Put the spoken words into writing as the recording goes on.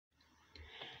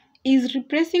Is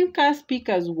replacing car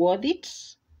speakers worth it?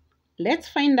 Let's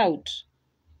find out.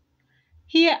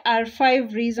 Here are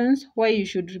 5 reasons why you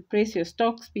should replace your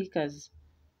stock speakers.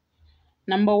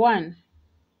 Number 1.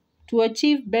 To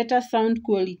achieve better sound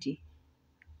quality.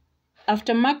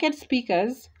 Aftermarket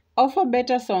speakers offer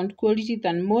better sound quality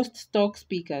than most stock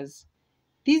speakers.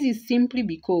 This is simply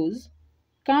because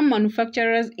car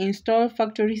manufacturers install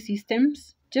factory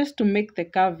systems just to make the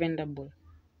car vendable.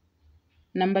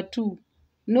 Number 2.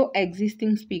 No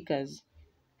existing speakers.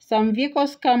 Some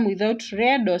vehicles come without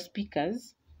rear door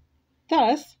speakers.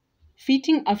 Thus,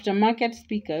 fitting aftermarket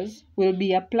speakers will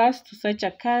be a plus to such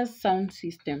a car's sound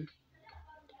system.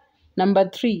 Number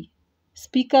 3.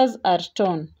 Speakers are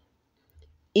torn.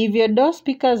 If your door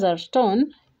speakers are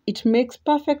torn, it makes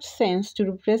perfect sense to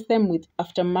replace them with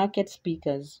aftermarket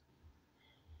speakers.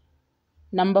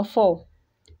 Number 4.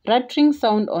 Rattling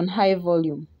sound on high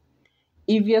volume.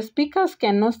 If your speakers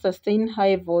cannot sustain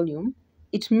high volume,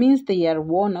 it means they are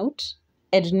worn out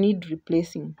and need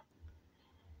replacing.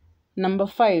 Number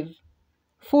 5.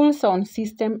 Full sound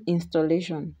system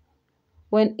installation.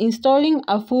 When installing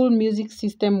a full music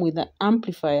system with an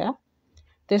amplifier,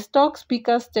 the stock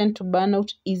speakers tend to burn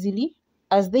out easily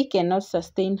as they cannot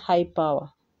sustain high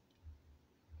power.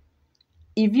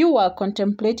 If you are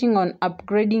contemplating on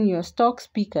upgrading your stock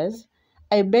speakers,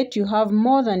 I bet you have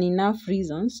more than enough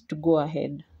reasons to go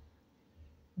ahead.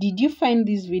 Did you find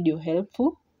this video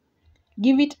helpful?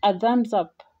 Give it a thumbs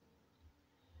up.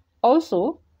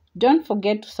 Also, don't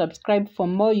forget to subscribe for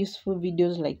more useful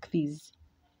videos like these.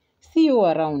 See you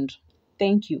around.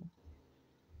 Thank you.